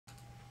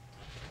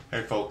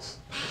Hey folks,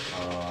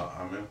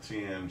 I'm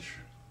MTN.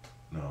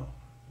 No,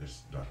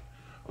 it's done.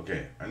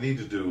 Okay, I need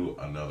to do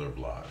another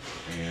vlog,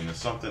 and it's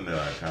something that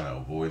I kind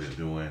of avoided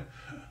doing,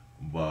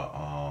 but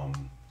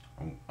I'm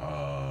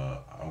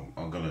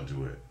gonna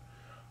do it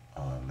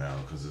now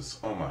because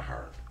it's on my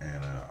heart,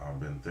 and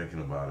I've been thinking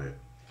about it,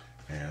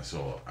 and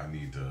so I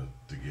need to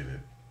get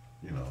it,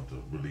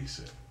 to release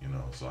it,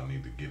 so I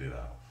need to get it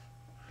out,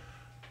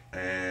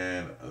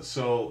 and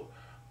so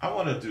I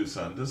want to do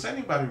something. Does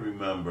anybody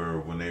remember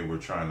when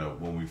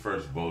when we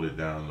first voted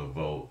down the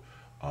vote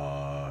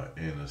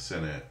in the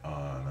Senate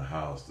in the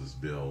House, this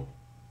bill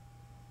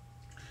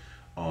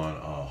on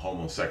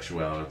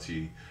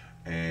homosexuality?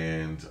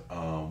 And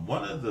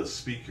one of the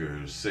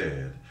speakers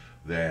said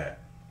that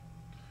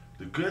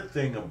the good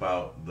thing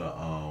about the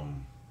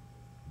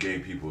gay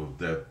people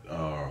that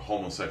are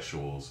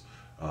homosexuals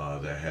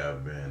that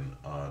have been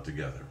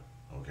together,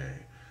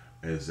 okay,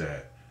 is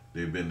that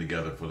they've been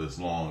together for this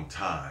long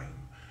time,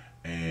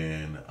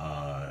 and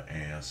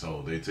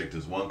so they take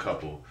this one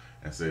couple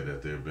and say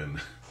that they've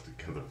been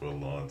together for a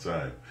long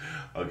time.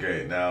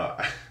 Okay, now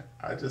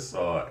I just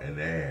saw an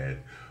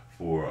ad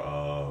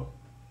for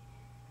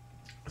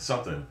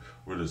something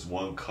where this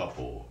one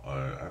couple,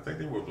 I think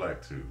they were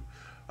black too,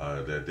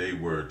 that they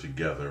were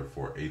together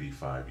for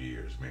 85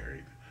 years,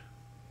 married.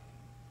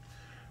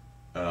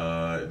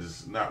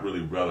 It's not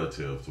really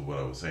relative to what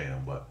I was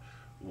saying, but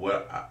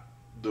what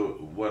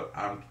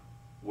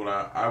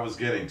I was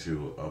getting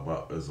to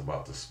about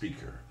the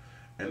speaker,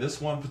 and this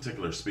one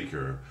particular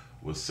speaker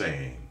was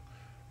saying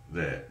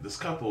that this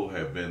couple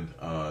have been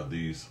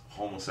these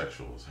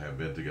homosexuals have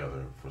been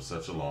together for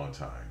such a long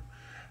time,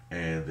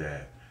 and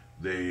that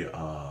they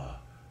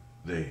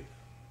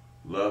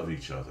love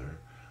each other,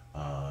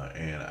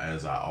 and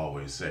as I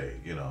always say,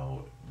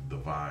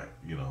 divine,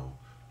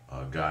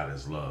 God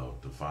is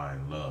love.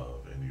 Define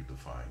love, and you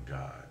define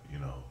God.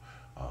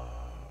 Uh,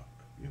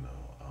 you know.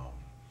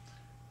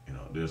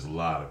 There's a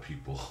lot of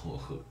people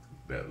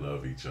that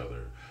love each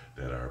other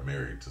that are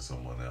married to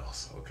someone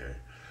else. Okay,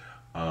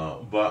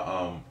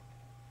 but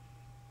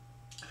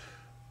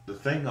the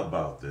thing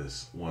about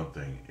this one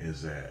thing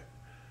is that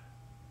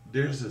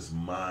there's this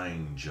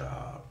mind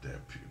job that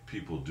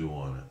people do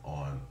on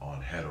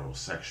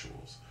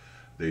heterosexuals.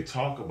 They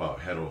talk about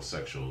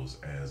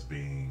heterosexuals as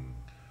being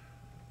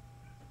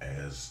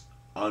as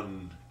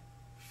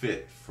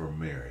unfit for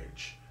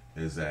marriage,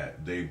 is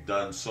that they've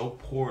done so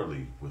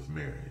poorly with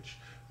marriage.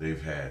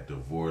 They've had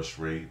divorce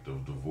rate. The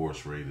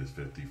divorce rate is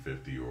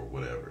 50-50 or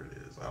whatever it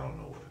is. I don't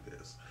know what it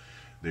is.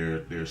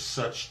 There's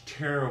such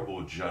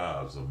terrible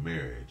jobs of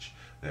marriage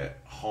that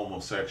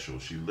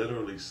homosexuals, she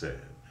literally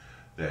said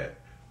that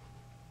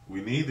we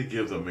need to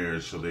give them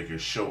marriage so they can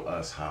show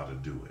us how to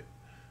do it.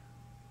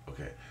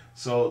 Okay,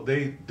 so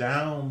they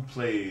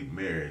downplayed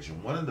marriage,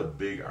 and one of the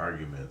big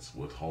arguments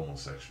with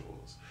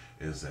homosexuals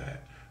is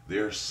that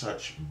they're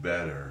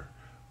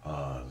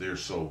they're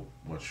so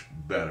much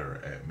better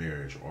at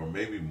marriage, or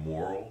maybe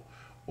moral,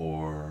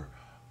 or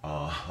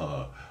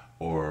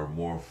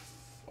more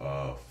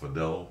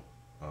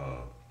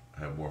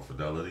have more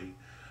fidelity,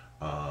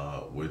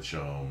 which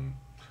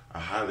I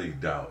highly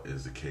doubt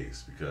is the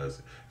case, because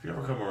if you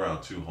ever come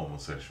around two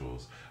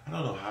homosexuals, I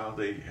don't know how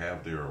they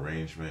have their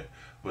arrangement,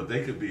 but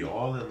they could be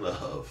all in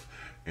love,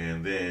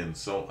 and then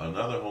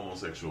another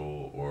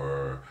homosexual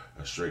or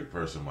a straight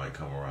person might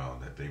come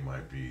around that they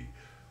might be,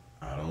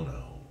 I don't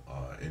know,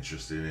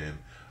 interested in,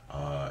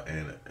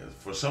 and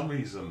for some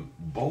reason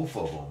both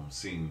of them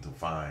seem to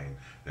find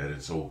that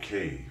it's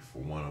okay for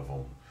one of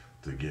them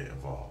to get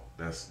involved.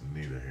 That's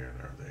neither here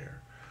nor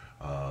there,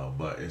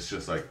 but it's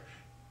just like,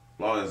 as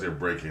long as they're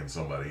breaking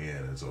somebody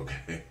in, it's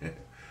okay.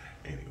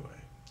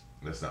 Anyway,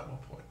 that's not my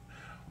point.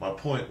 My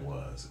point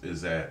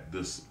is that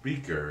the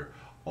speaker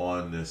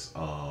on this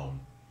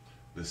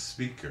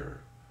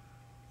speaker,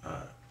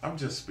 I'm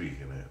just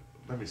speaking it.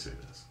 Let me say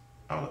this.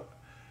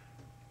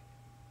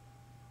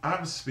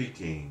 I'm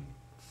speaking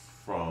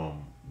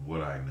from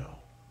what I know.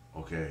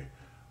 Okay,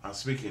 I'm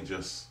speaking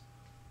just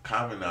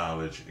common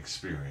knowledge,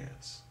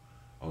 experience.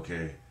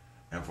 Okay.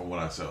 And from what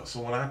I saw.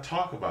 So when I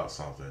talk about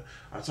something,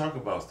 I talk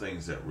about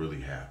things that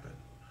really happen.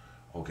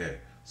 Okay.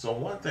 So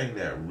one thing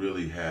that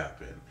really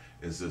happened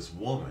is this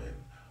woman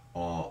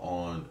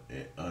in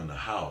the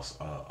House,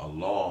 a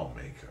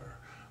lawmaker,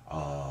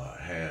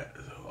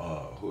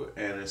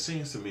 and it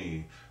seems to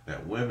me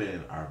that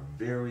women are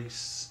very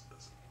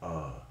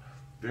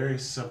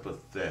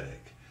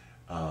sympathetic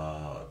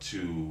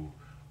to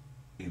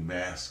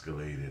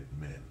emasculated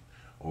men,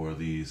 or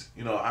these.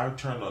 I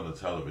turned on the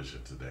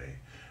television today,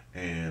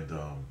 and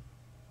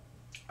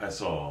I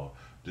saw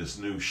this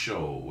new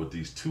show with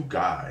these two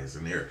guys,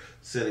 and they're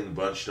sitting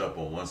bunched up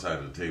on one side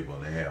of the table,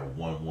 and they have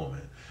one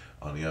woman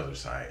on the other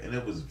side. And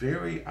it was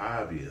very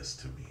obvious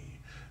to me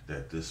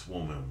that this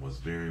woman was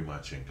very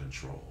much in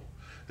control.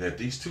 That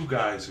these two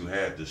guys who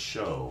had the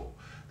show,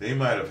 they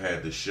might have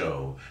had the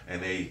show,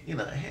 and they,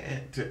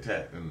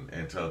 tit-tat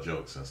and tell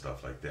jokes and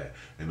stuff like that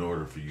in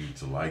order for you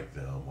to like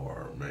them,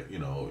 or,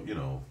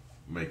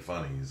 make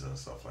funnies and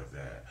stuff like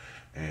that,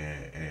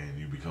 and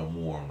you become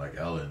more like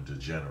Ellen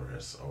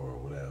DeGeneres or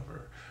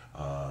whatever.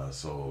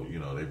 So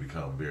they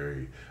become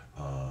very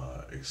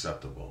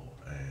acceptable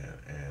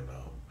and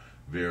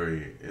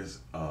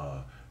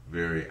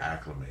very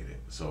acclimated.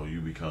 So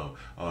you become,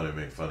 they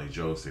make funny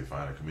jokes, they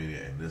find a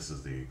comedian, and this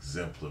is the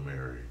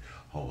exemplary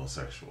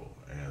homosexual.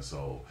 And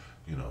so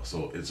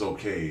so it's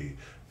okay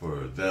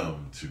for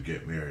them to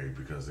get married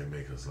because they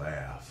make us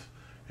laugh,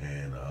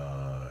 and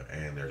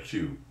they're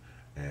cute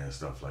and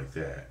stuff like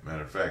that.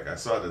 Matter of fact, I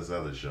saw this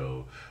other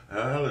show,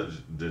 Ellen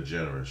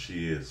DeGeneres.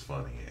 She is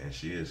funny and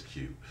she is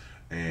cute,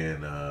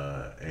 and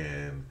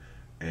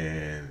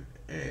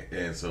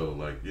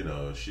so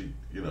she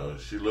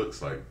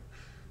looks like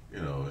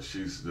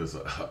she's just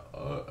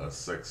a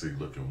sexy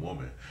looking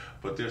woman.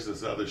 But there's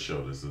this other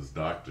show, this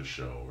doctor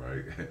show,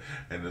 right?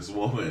 And this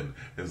woman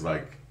is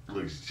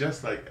looks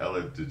just like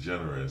Ellen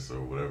DeGeneres,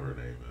 or whatever her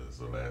name is,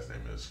 her last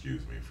name is,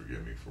 excuse me,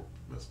 forgive me for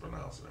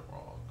mispronouncing it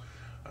wrong.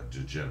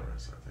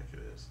 DeGeneres, I think it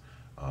is.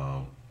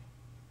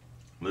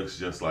 Looks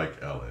just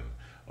like Ellen,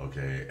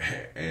 okay,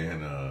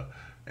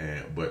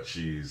 but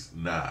she's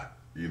not.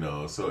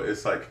 So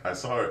it's like, I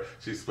saw her,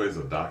 she plays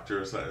a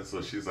doctor or something, so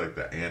she's like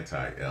the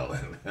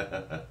anti-Ellen.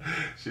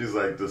 She's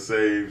like the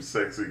same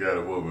sexy kind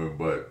of woman,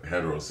 but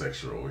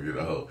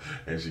heterosexual,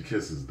 and she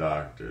kisses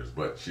doctors,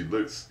 but she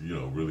looks,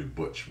 really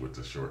butch with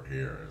the short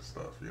hair and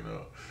stuff,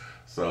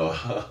 So,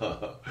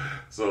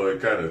 so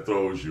it kind of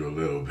throws you a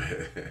little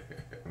bit,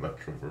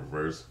 like a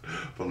reverse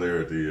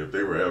polarity. If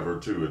they were ever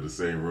two in the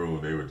same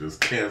room, they would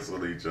just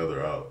cancel each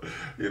other out,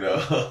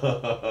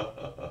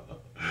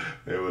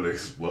 They would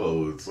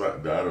explode. So, I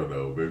don't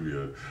know.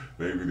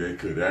 Maybe they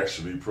could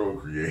actually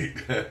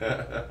procreate.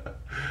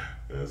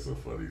 That's a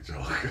funny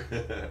joke.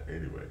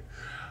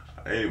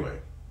 Anyway.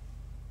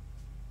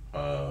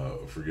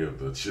 Forgive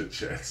the chit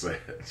chat,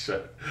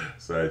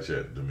 side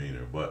chat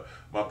demeanor. But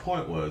my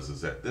point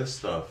is that this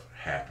stuff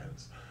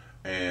happens,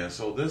 and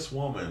so this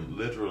woman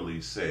literally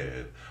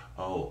said,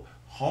 "Oh,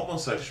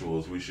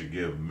 homosexuals, we should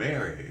give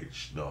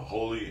marriage, the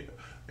holy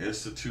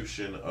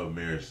institution of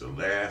marriage, the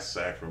last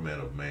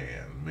sacrament of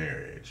man,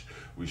 marriage.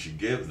 We should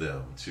give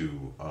them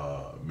to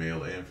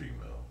male and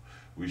female.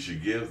 We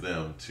should give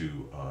them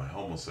to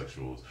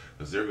homosexuals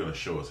because they're going to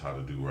show us how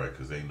to do right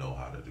because they know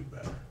how to do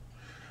better.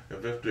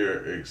 If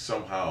they're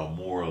somehow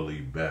morally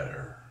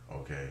better,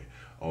 okay,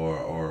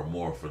 or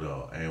more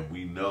fidel, and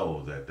we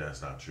know that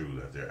that's not true,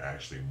 that they're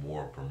actually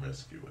more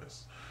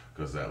promiscuous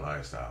because that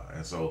lifestyle.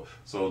 And so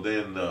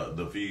then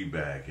the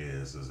feedback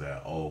is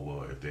that, oh,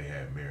 well, if they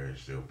had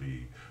marriage, they'll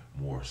be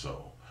more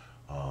so.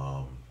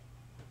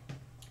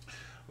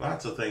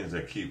 Lots of things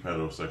that keep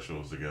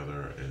heterosexuals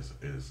together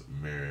is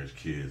marriage,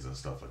 kids, and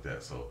stuff like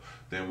that. So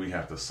then we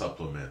have to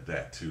supplement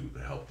that too to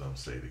help them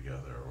stay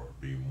together or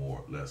be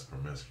less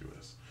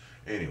promiscuous.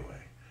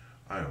 Anyway,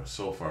 I am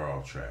so far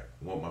off track.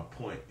 What my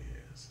point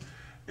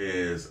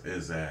is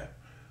that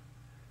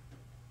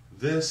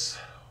this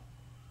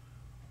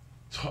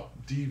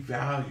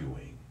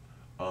devaluing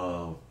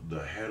of the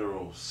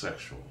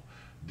heterosexual,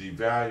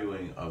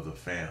 devaluing of the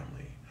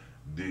family,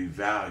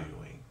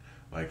 devaluing,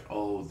 like,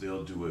 oh,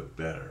 they'll do it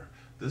better.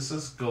 This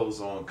goes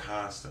on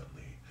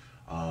constantly.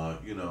 Oh,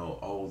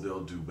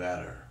 they'll do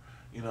better.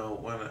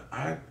 When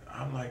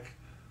I'm like,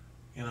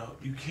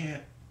 you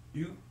can't,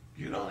 you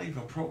don't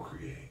even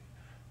procreate.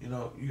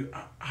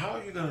 How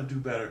are you going to do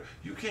better?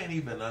 You can't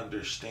even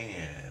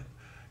understand.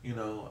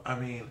 I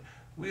mean,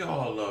 we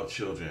all love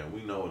children.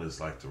 We know what it's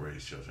like to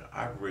raise children.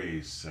 I've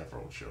raised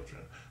several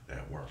children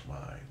that weren't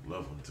mine.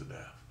 Love them to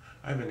death.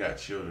 I even got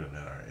children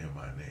that are in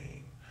my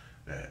name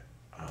that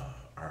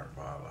aren't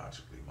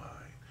biologically mine.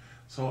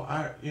 So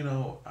I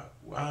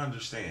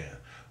understand,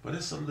 but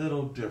it's a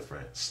little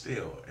different.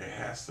 Still, it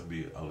has to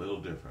be a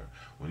little different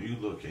when you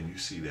look and you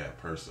see that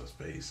person's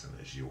face and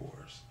it's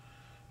yours.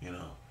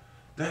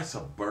 That's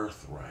a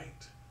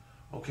birthright.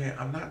 Okay,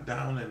 I'm not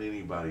down on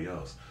anybody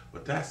else,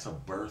 but that's a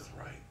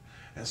birthright.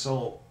 And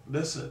so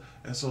this the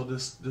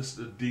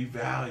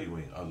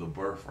devaluing of the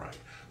birthright.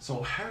 So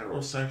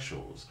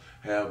heterosexuals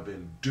have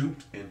been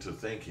duped into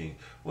thinking,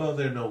 well,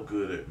 they're no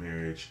good at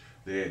marriage.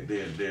 They're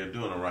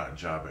doing a rotten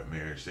job at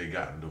marriage. They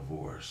gotten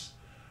divorced.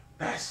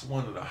 That's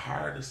one of the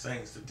hardest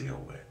things to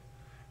deal with.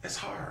 It's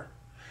hard.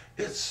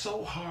 It's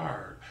so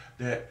hard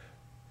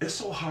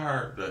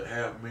to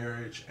have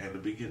marriage and to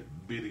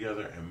be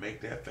together and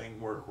make that thing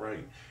work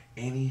right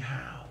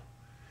anyhow.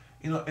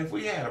 If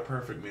we had a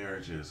perfect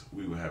marriages,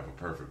 we would have a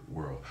perfect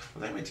world.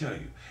 But let me tell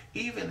you,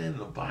 even in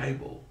the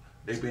Bible,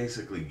 they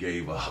basically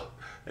gave up.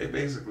 They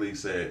basically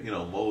said,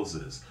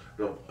 Moses,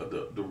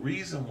 the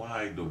reason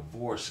why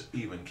divorce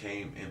even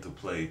came into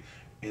play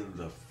in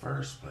the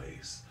first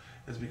place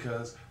is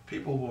because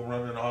people were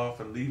running off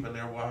and leaving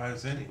their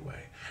wives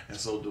anyway. And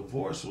so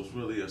divorce was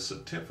really a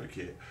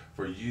certificate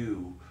for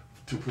you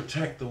to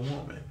protect the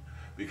woman.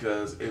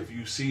 Because if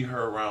you see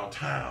her around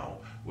town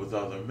with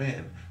other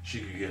men,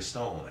 she could get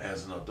stoned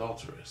as an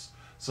adulteress.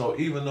 So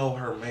even though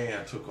her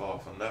man took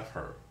off and left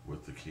her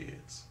with the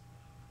kids,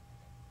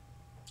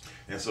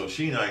 And so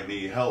she might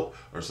need help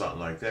or something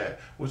like that,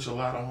 which a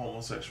lot of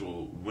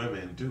homosexual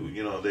women do.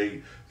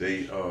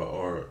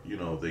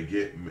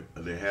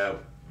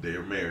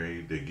 They're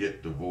married, they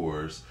get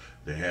divorced,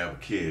 they have a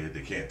kid,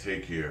 they can't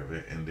take care of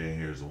it, and then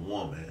here's a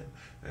woman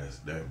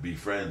that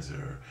befriends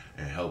her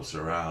and helps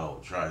her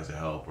out, tries to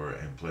help her,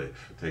 and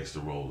takes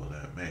the role of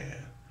that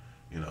man.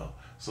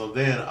 So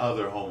then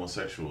other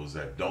homosexuals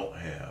that don't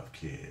have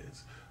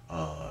kids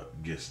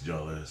gets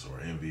jealous or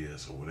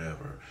envious or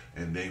whatever,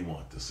 and they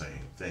want the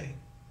same thing.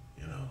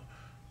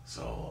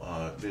 So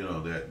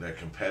that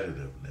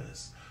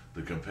competitiveness,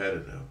 the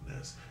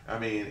competitiveness. I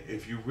mean,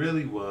 if you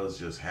really was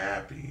just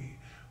happy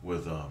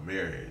with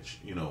marriage,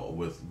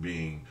 with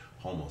being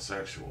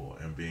homosexual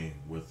and being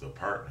with a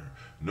partner,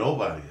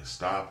 nobody is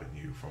stopping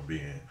you from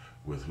being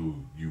with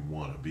who you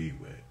want to be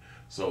with.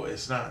 So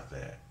it's not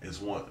that. It's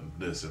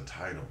this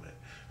entitlement.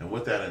 And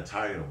with that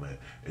entitlement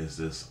is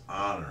this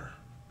honor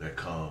that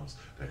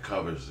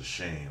covers the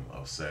shame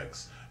of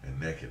sex and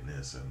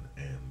nakedness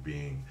and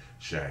being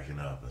shacking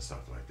up and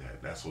stuff like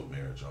that. That's what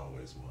marriage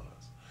always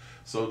was.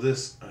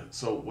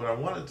 So what I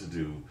wanted to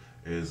do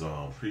is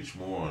preach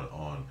more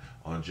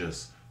on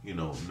just,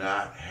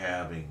 not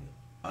having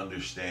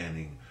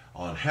understanding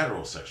on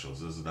heterosexuals.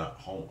 This is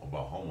not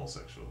about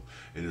homosexuals.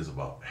 It is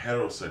about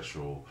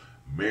heterosexual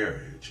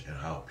marriage and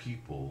how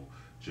people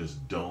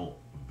just don't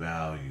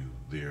value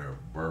their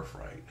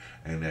birthright,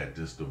 and that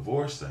this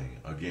divorce thing,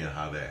 again,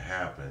 how that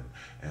happened.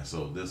 And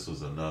so this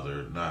was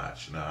another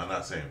notch. Now, I'm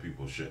not saying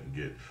people shouldn't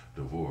get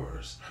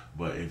divorced,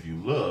 but if you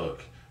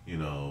look,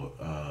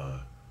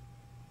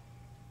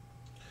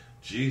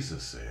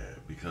 Jesus said,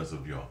 because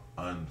of your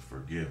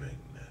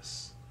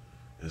unforgivingness,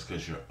 it's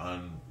because your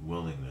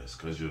unwillingness,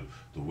 because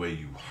the way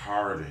you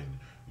harden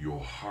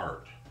your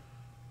heart.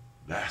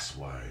 That's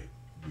why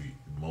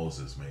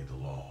Moses made the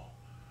law,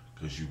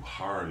 because you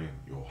harden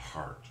your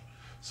heart.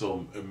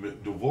 So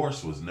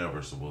divorce was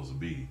never supposed to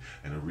be,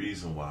 and the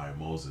reason why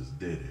Moses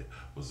did it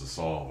was to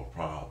solve a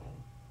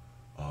problem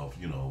of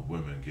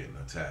women getting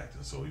attacked,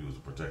 and so he was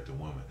protecting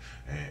women.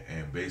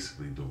 And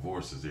basically,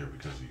 divorce is there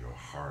because of your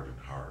hardened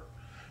heart.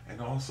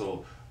 And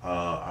also,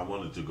 I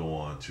wanted to go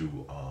on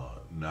to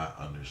not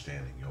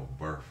understanding your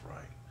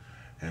birthright,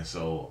 and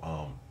so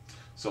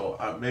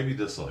maybe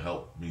this will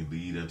help me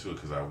lead into it,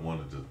 because I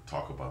wanted to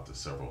talk about this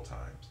several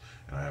times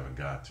and I haven't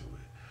got to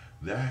it.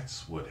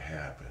 That's what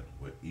happened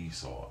with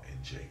Esau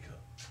and Jacob.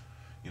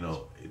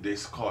 They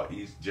call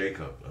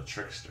Jacob a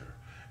trickster,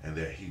 and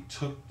that he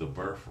took the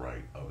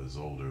birthright of his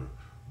older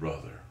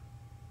brother.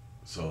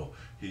 So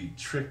he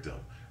tricked him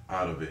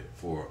out of it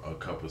for a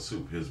cup of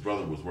soup. His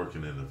brother was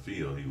working in the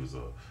field. He was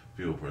a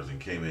field person.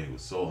 Came in, he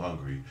was so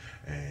hungry,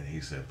 and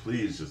he said,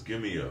 please just give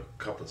me a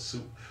cup of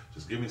soup.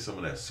 Just give me some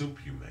of that soup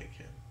you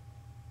making.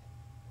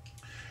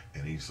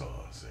 And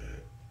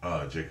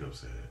Jacob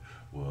said,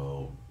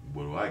 well,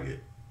 what do I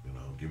get?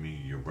 Give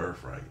me your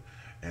birthright.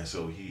 And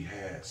so he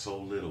had so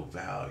little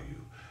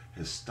value.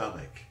 His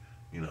stomach,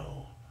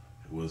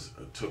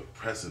 took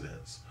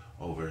precedence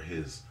over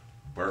his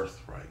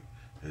birthright,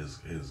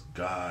 his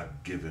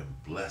God-given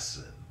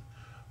blessing,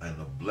 and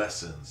the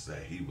blessings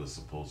that he was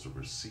supposed to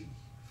receive.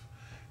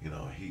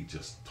 He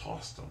just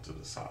tossed them to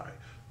the side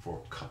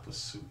for a cup of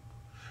soup.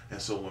 And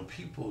so when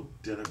people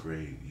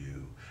denigrate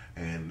you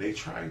and they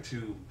try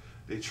to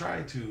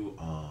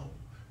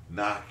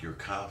knock your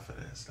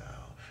confidence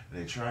down, and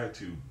they try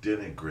to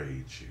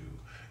denigrate you,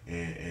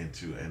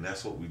 and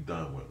that's what we've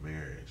done with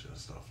marriage and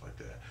stuff like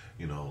that.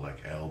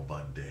 Like Al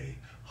Bundy,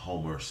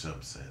 Homer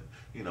Simpson.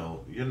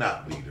 You're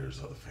not leaders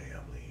of the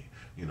family.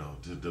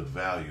 The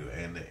value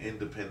and the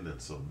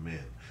independence of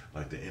men,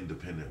 like the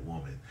independent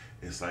woman.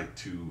 It's like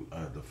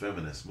the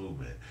feminist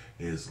movement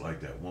is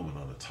like that woman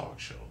on the talk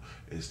show,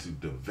 is to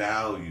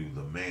devalue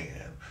the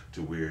man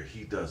to where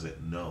he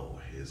doesn't know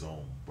his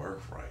own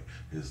birthright,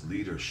 his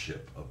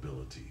leadership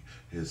ability,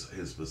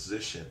 his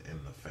position in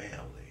the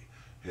family,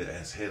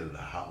 as head of the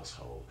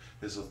household,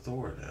 his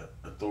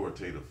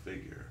authoritative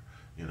figure.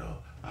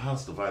 A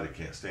house divided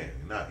can't stand.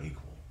 You're not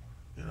equal.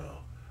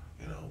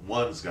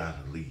 One's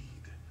got to lead.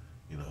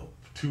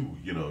 Two,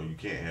 you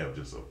can't have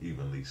just an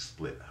evenly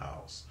split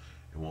house.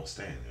 It won't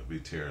stand. It'll be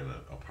tearing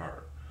it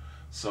apart.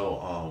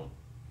 So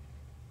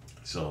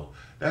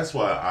that's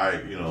why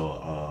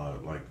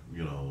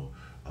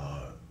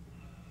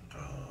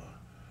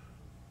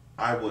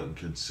I wouldn't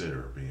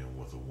consider being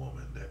with a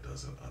woman that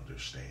doesn't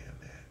understand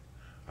that.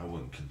 I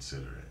wouldn't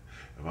consider it.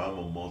 If I'm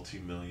a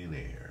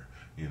multimillionaire,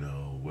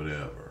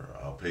 whatever,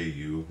 I'll pay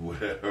you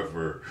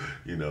whatever,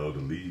 to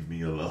leave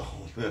me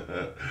alone.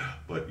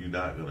 But you're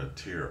not gonna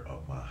tear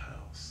up my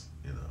house,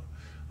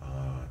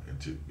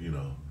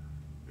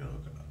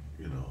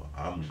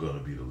 I'm gonna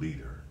be the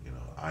leader.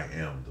 I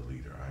am the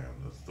leader. I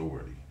am the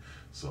authority.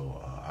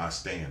 So I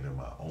stand in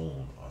my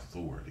own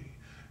authority.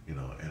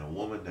 And a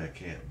woman that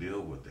can't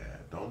deal with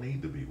that don't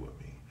need to be with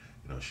me.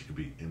 She can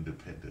be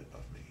independent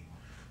of me.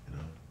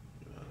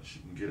 She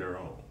can get her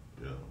own.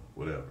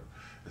 Whatever.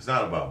 It's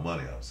not about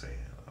money. I'm saying.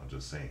 I'm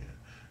just saying.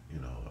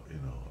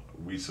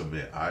 We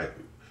submit.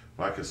 If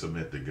I can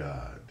submit to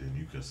God, then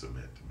you can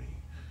submit to me.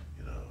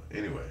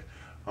 Anyway,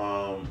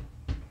 um,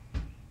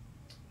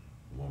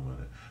 1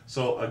 minute.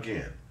 So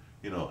again,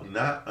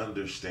 not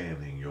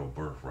understanding your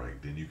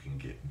birthright, then you can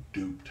get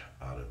duped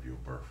out of your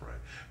birthright,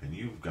 and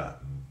you've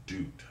gotten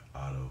duped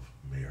out of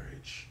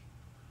marriage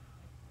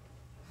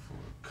for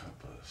a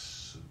cup of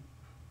soup.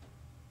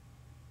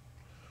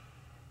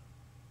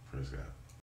 Praise God.